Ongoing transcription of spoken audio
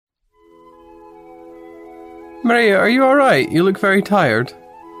Maria, are you alright? You look very tired.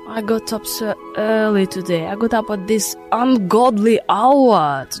 I got up so early today. I got up at this ungodly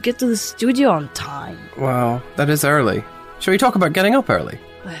hour to get to the studio on time. Wow, that is early. Shall we talk about getting up early?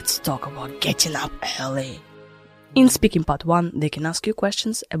 Let's talk about getting up early. In Speaking Part 1, they can ask you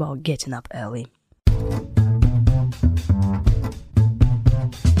questions about getting up early.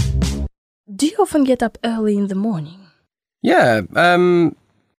 Do you often get up early in the morning? Yeah,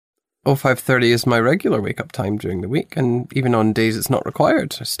 05:30 is my regular wake-up time during the week, and even on days it's not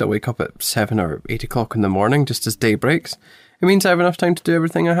required. I still wake up at 7 or 8 o'clock in the morning just as day breaks. It means I have enough time to do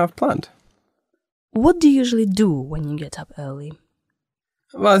everything I have planned. What do you usually do when you get up early?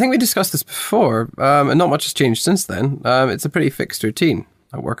 Well, I think we discussed this before, and not much has changed since then. It's a pretty fixed routine.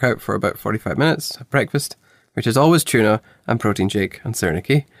 I work out for about 45 minutes, have breakfast, which is always tuna and protein shake and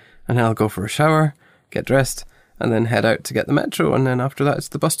Sirniki, and then I'll go for a shower, get dressed, and then head out to get the metro, and then after that it's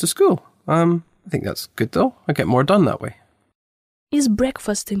the bus to school. I think that's good though. I get more done that way. Is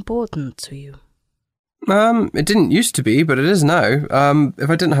breakfast important to you? It didn't used to be, but it is now. If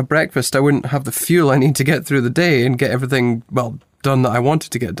I didn't have breakfast, I wouldn't have the fuel I need to get through the day and get everything, done that I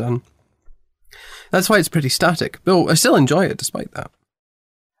wanted to get done. That's why it's pretty static, though I still enjoy it despite that.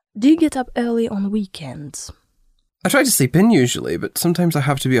 Do you get up early on weekends? I try to sleep in usually, but sometimes I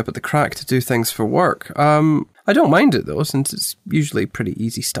have to be up at the crack to do things for work. I don't mind it though, since it's usually pretty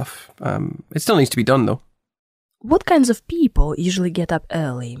easy stuff. It still needs to be done though. What kinds of people usually get up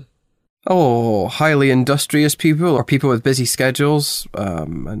early? Oh, highly industrious people or people with busy schedules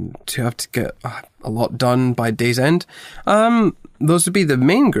and to have to get a lot done by day's end. Those would be the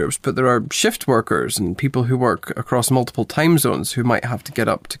main groups, but there are shift workers and people who work across multiple time zones who might have to get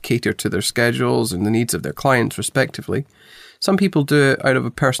up to cater to their schedules and the needs of their clients respectively. Some people do it out of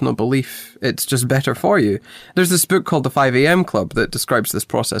a personal belief. It's just better for you. There's this book called The 5 a.m. Club that describes this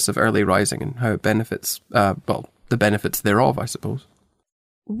process of early rising and how it benefits, the benefits thereof, I suppose.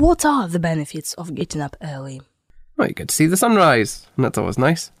 What are the benefits of getting up early? Well, you get to see the sunrise, and that's always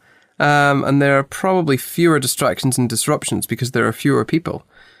nice. And there are probably fewer distractions and disruptions because there are fewer people.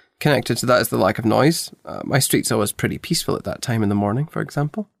 Connected to that is the lack of noise. My street's always pretty peaceful at that time in the morning, for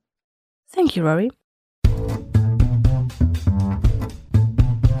example. Thank you, Rory.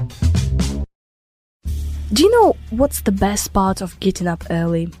 Do you know what's the best part of getting up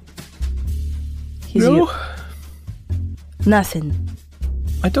early? No. Nothing.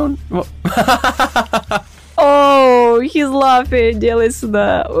 I don't... Well... Oh, he's laughing, dear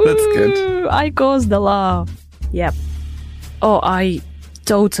listener. Ooh, that's good. I caused the laugh. Yep. Oh, I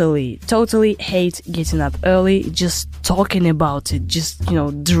totally hate getting up early. Just talking about it just,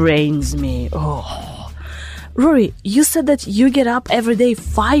 drains me. Oh. Rory, you said that you get up every day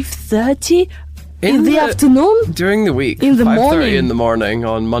 5:30 in the afternoon? During the week. In the morning? 5:30 in the morning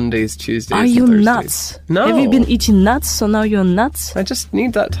on Mondays, Tuesdays, Are you and Thursdays. nuts? No. Have you been eating nuts, so now you're nuts? I just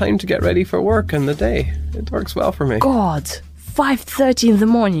need that time to get ready for work and the day. It works well for me. God, 5:30 in the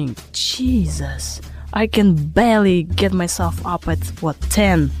morning. Jesus. I can barely get myself up at,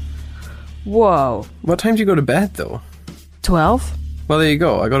 10? Whoa. What time do you go to bed, though? 12? Well, there you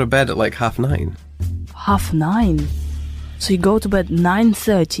go. I go to bed at 9:30. 9:30? So you go to bed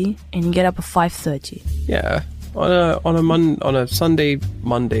 9:30 and you get up at 5:30? Yeah, on a Sunday,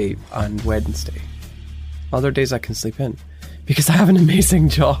 Monday, and Wednesday. Other days I can sleep in because I have an amazing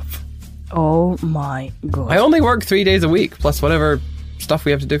job. Oh my God! I only work 3 days a week plus whatever stuff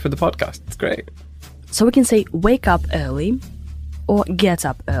we have to do for the podcast. It's great. So we can say wake up early or get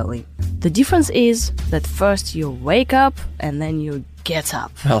up early. The difference is that first you wake up and then you get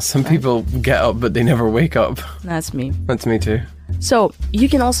up. Well, some people get up but they never wake up. That's me. That's me too. So you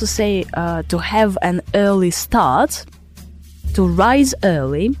can also say to have an early start, to rise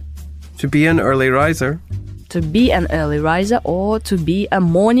early. To be an early riser. To be an early riser or to be a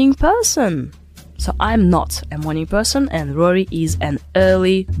morning person. So I'm not a morning person and Rory is an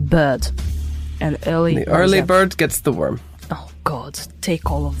early bird. The early bird gets the worm. Oh God,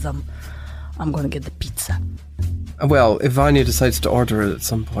 take all of them. I'm gonna get the pizza. Well, if Vanya decides to order it at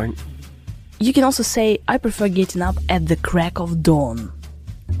some point. You can also say, I prefer getting up at the crack of dawn.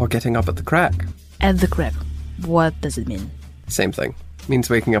 Or getting up at the crack. At the crack. What does it mean? Same thing. It means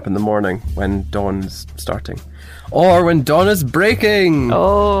waking up in the morning when dawn's starting. Or when dawn is breaking!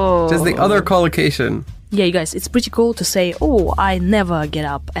 Oh. Just the other collocation. Yeah, you guys, it's pretty cool to say, oh, I never get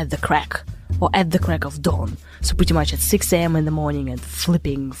up at the crack. Or at the crack of dawn. So pretty much at 6 a.m. in the morning and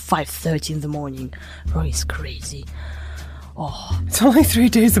flipping 5:30 in the morning. Rory's crazy. Oh. It's only 3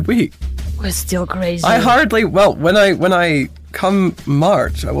 days a week. We're still crazy. When I come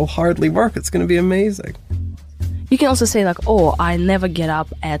March, I will hardly work. It's going to be amazing. You can also say like, oh, I never get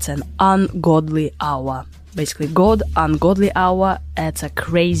up at an ungodly hour. Basically, God, ungodly hour at a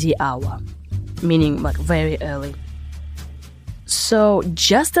crazy hour. Meaning, like, very early. So,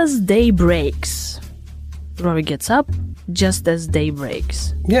 just as day breaks, Rory gets up just as day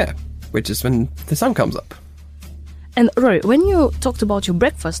breaks. Yeah, which is when the sun comes up. And Rory, when you talked about your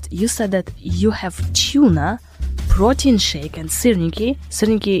breakfast, you said that you have tuna, protein shake, and sirniki.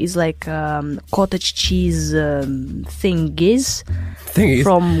 Sirniki is like cottage cheese thingies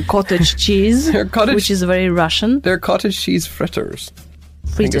from cottage cheese, which is very Russian. They're cottage cheese fritters.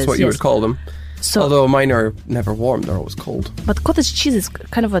 Fritters, I think that's what you would call them. So, although mine are never warm, they're always cold. But cottage cheese is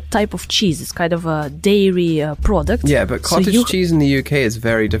kind of a type of cheese. It's kind of a dairy product. Yeah, but cottage cheese in the UK is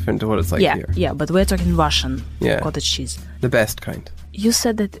very different to what it's like here. Yeah, but we're talking Russian cottage cheese. The best kind. You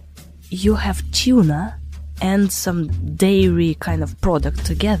said that you have tuna and some dairy kind of product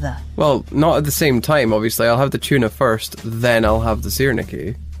together. Well, not at the same time, obviously. I'll have the tuna first, then I'll have the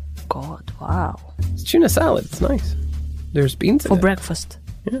sirniki. God, wow. It's tuna salad. It's nice. There's beans in it. For breakfast.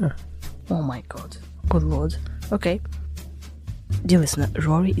 Yeah. Oh my God. Good Lord. Okay. Dear listener,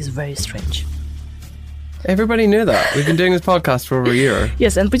 Rory is very strange. Everybody knew that. We've been doing this podcast for over a year.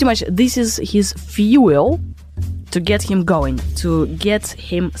 Yes, and pretty much this is his fuel to get him going, to get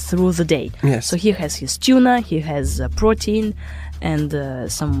him through the day. Yes. So he has his tuna, he has protein and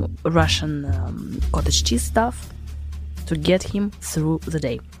some Russian cottage cheese stuff to get him through the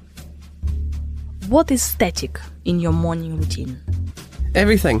day. What is static in your morning routine?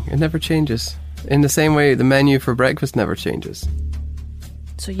 Everything. It never changes. In the same way, the menu for breakfast never changes.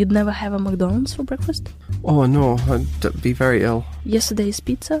 So you'd never have a McDonald's for breakfast? Oh no, I'd be very ill. Yesterday's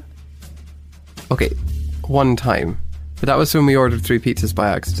pizza? Okay, one time. But that was when we ordered 3 pizzas by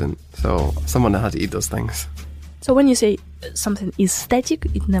accident. So someone had to eat those things. So when you say something is static,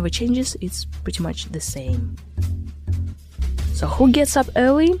 it never changes, it's pretty much the same. So who gets up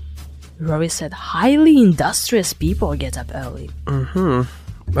early? Rory said highly industrious people get up early. Mm-hmm.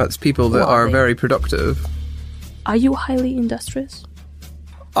 That's people that are very productive. Are you highly industrious?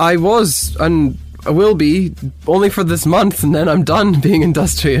 I was, and I will be, only for this month, and then I'm done being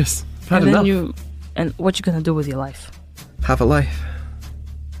industrious. I've had enough. And what you gonna do with your life? Have a life.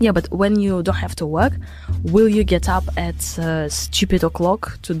 Yeah, but when you don't have to work, will you get up at stupid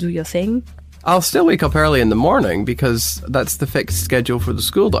o'clock to do your thing? I'll still wake up early in the morning because that's the fixed schedule for the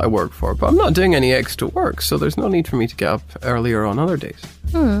school that I work for. But I'm not doing any extra work, so there's no need for me to get up earlier on other days.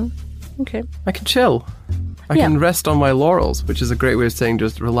 Okay. I can chill. I can rest on my laurels, which is a great way of saying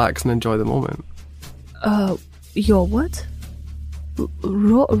just relax and enjoy the moment. Your what?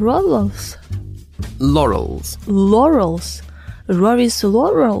 Laurels? Laurels. Laurels. Rory's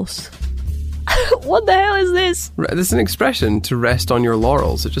laurels. What the hell is this? This is an expression, to rest on your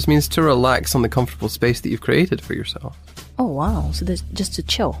laurels. It just means to relax on the comfortable space that you've created for yourself. Oh, wow. So that's just to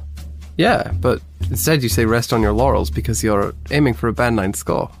chill. Yeah, but instead you say rest on your laurels because you're aiming for a band 9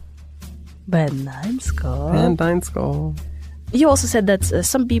 score. Band 9 score? Band 9 score. You also said that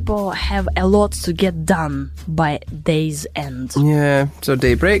some people have a lot to get done by day's end. Yeah, so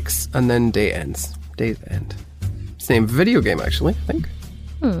day breaks and then day ends. Day's end. It's the name of a video game, actually, I think.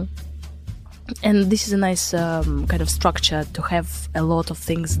 And this is a nice kind of structure to have a lot of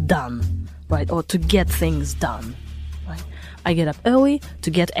things done, right? Or to get things done, right? I get up early to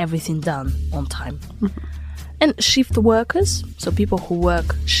get everything done on time. And shift workers, so people who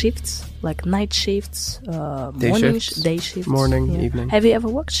work shifts, like night shifts, day shifts. Morning, evening. Have you ever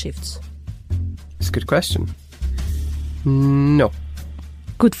worked shifts? It's a good question. No.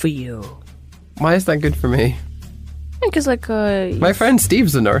 Good for you. Why is that good for me? Because my friend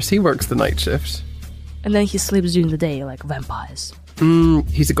Steve's a nurse. He works the night shift. And then he sleeps during the day, like vampires.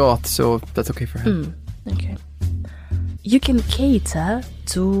 He's a goth, so that's okay for him. Okay. You can cater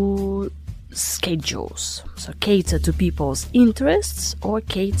to schedules. So cater to people's interests or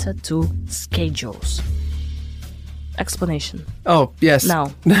cater to schedules. Explanation. Oh, yes.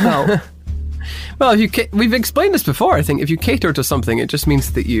 No. Well, we've explained this before, I think. If you cater to something, it just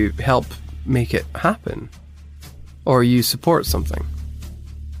means that you help make it happen. Or you support something.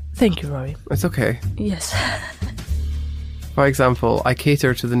 Thank you, Rory. It's okay. Yes. For example, I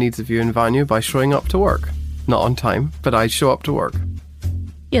cater to the needs of you in Vanu by showing up to work. Not on time, but I show up to work.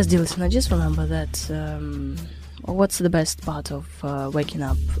 Yes, dear listener, just remember that what's the best part of waking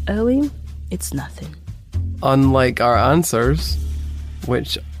up early? It's nothing. Unlike our answers,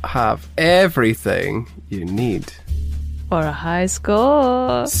 which have everything you need. For a high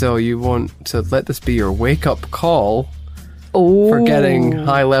score. So you want to let this be your wake-up call Oh, for getting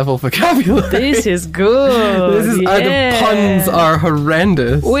high-level vocabulary. This is good. The puns are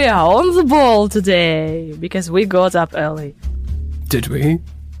horrendous. We are on the ball today because we got up early. Did we?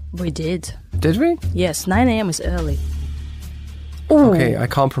 We did. Did we? Yes, 9 a.m. is early. Okay, I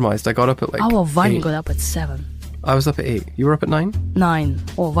compromised. I got up at like Our Vanya 8. got up at 7. I was up at 8. You were up at 9? 9.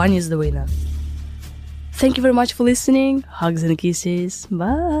 Oh, Vanya's the winner. Thank you very much for listening. Hugs and kisses.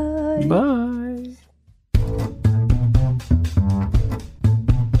 Bye. Bye.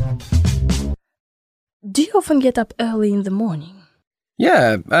 Do you often get up early in the morning?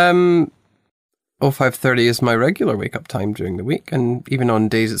 Yeah, 05:30 is my regular wake-up time during the week, and even on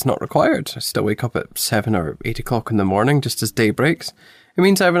days it's not required. I still wake up at 7 or 8 o'clock in the morning just as day breaks. It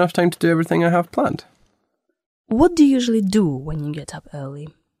means I have enough time to do everything I have planned. What do you usually do when you get up early?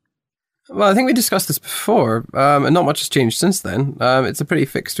 Well, I think we discussed this before, and not much has changed since then. It's a pretty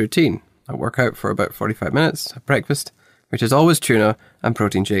fixed routine. I work out for about 45 minutes, have breakfast, which is always tuna and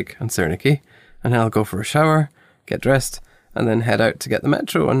protein shake and sirniki, and then I'll go for a shower, get dressed, and then head out to get the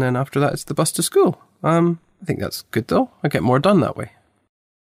metro, and then after that it's the bus to school. I think that's good though. I get more done that way.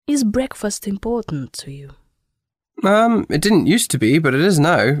 Is breakfast important to you? It didn't used to be, but it is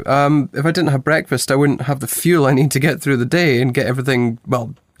now. If I didn't have breakfast, I wouldn't have the fuel I need to get through the day and get everything,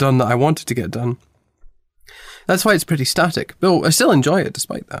 well, done that I wanted to get done. That's why it's pretty static, though I still enjoy it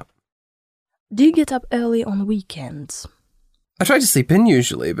despite that. Do you get up early on weekends? I try to sleep in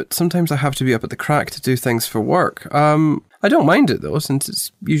usually, but sometimes I have to be up at the crack to do things for work. I don't mind it though, since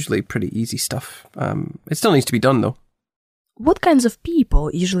it's usually pretty easy stuff. It still needs to be done though. What kinds of people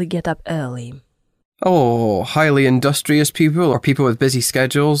usually get up early? Oh, highly industrious people or people with busy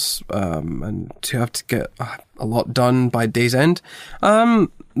schedules and to have to get a lot done by day's end.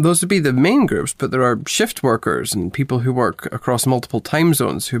 Those would be the main groups, but there are shift workers and people who work across multiple time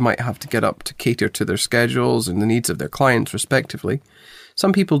zones who might have to get up to cater to their schedules and the needs of their clients respectively.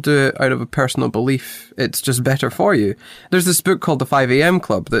 Some people do it out of a personal belief it's just better for you. There's this book called The 5 a.m.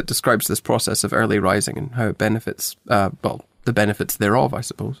 Club that describes this process of early rising and how it benefits, the benefits thereof, I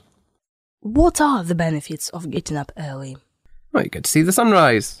suppose. What are the benefits of getting up early? Well, you get to see the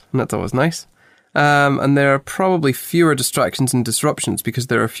sunrise, and that's always nice. And there are probably fewer distractions and disruptions because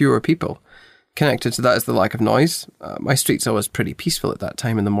there are fewer people. Connected to that is the lack of noise. My street's always pretty peaceful at that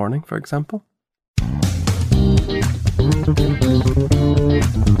time in the morning, for example.